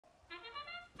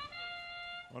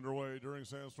Underway during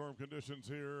sandstorm conditions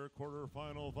here,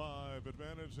 quarterfinal 5.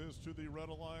 Advantage is to the Red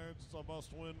Alliance, a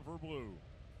must-win for blue.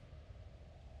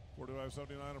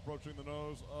 45-79 approaching the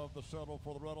nose of the shuttle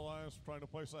for the Red Alliance, trying to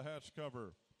place a hatch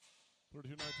cover.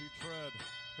 32-19 tread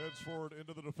heads forward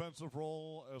into the defensive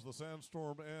role as the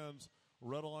sandstorm ends.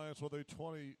 Red Alliance with a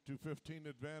 20-15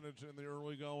 advantage in the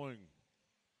early going.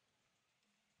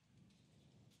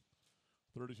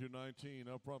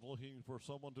 32-19 up front looking for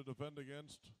someone to defend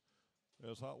against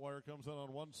as Hotwire comes in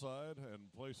on one side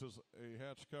and places a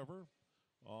hatch cover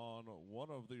on one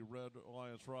of the Red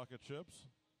Alliance rocket ships.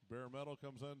 Bare Metal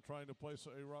comes in trying to place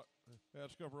a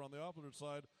hatch cover on the opposite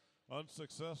side.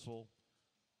 Unsuccessful,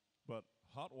 but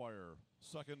Hotwire,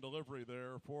 second delivery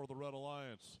there for the Red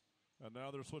Alliance. And now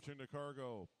they're switching to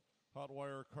cargo.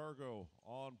 Hotwire cargo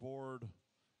on board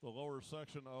the lower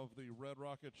section of the red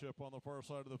rocket ship on the far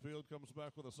side of the field. Comes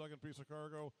back with a second piece of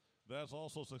cargo. That's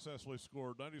also successfully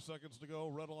scored. 90 seconds to go.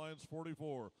 Red Alliance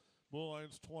 44. Blue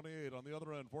Alliance 28. On the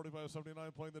other end,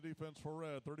 45-79 playing the defense for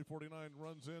Red. 30-49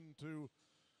 runs into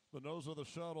the nose of the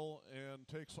shuttle and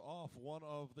takes off one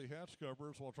of the hatch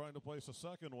covers while trying to place a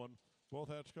second one. Both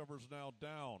hatch covers now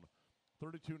down.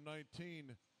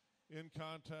 32-19 in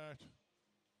contact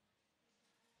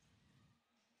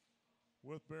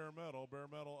with Bare Metal. Bare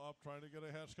Metal up trying to get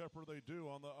a hatch cover. They do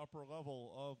on the upper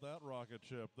level of that rocket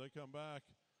ship. They come back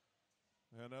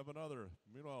and have another.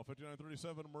 Meanwhile,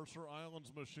 59-37 Mercer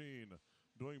Islands machine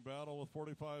doing battle with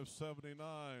 45-79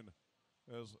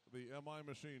 as the MI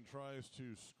machine tries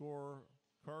to score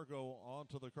cargo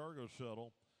onto the cargo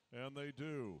shuttle, and they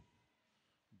do.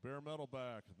 Bare Metal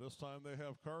back. This time they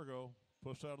have cargo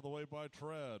pushed out of the way by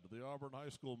Tread, the Auburn High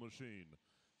School machine.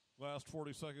 Last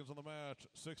 40 seconds of the match,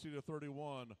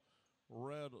 60-31.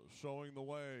 Red showing the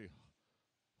way.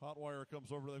 Hotwire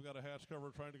comes over. They've got a hatch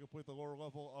cover trying to complete the lower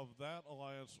level of that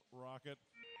Alliance rocket.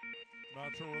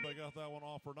 Not sure whether they got that one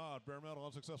off or not. Bare Metal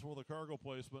unsuccessful with a cargo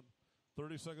placement.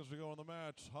 30 seconds to go in the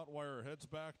match. Hotwire heads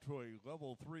back to a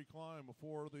level 3 climb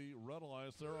for the Red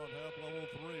Alliance. They're on HAB level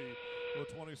 3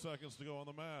 with 20 seconds to go in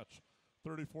the match.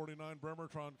 30-49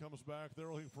 Bremertron comes back.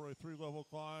 They're looking for a 3-level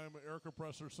climb. Air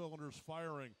compressor cylinders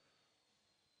firing.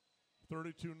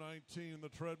 32-19 the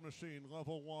Tread machine,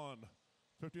 level 1.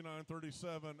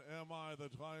 59-37 MI, the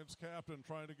Alliance captain,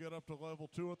 trying to get up to level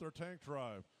 2 with their tank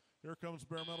drive. Here comes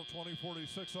Bare Metal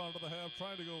 20-46 onto the HAB,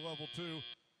 trying to go level 2.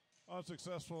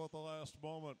 Unsuccessful at the last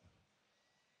moment.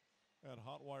 And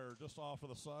Hotwire just off to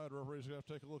the side. Referees going to have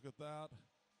to take a look at that.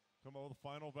 Come up with the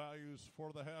final values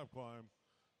for the HAB climb.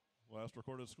 Last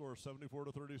recorded score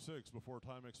 74-36 before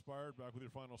time expired. Back with your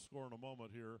final score in a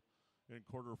moment here in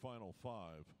quarterfinal 5.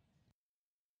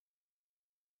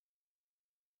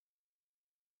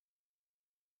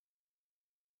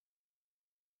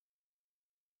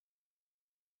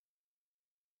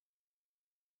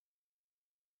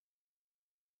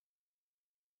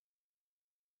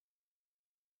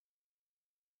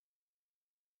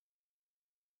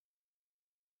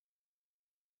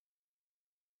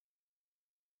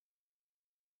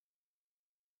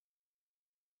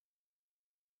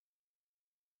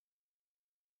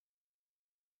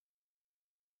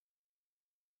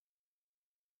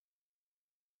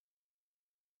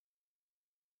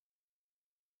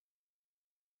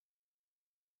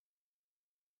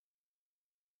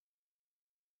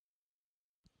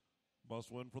 Must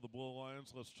win for the Blue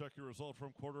Alliance. Let's check your result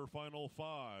from quarterfinal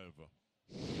 5.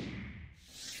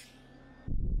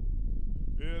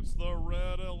 It's the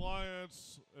Red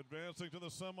Alliance advancing to the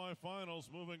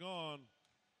semifinals, moving on.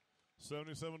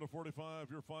 77-45,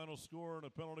 your final score in a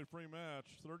penalty-free match.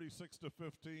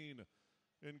 36-15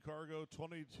 in cargo,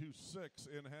 20-6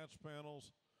 in hatch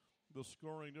panels. The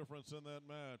scoring difference in that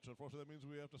match. Unfortunately, that means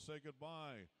we have to say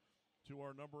goodbye to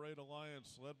our number 8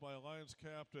 Alliance, led by Alliance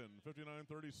captain,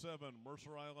 59-37,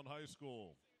 Mercer Island High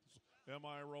School,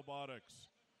 MI Robotics.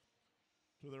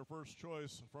 To their first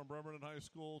choice from Bremerton High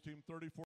School, team 34.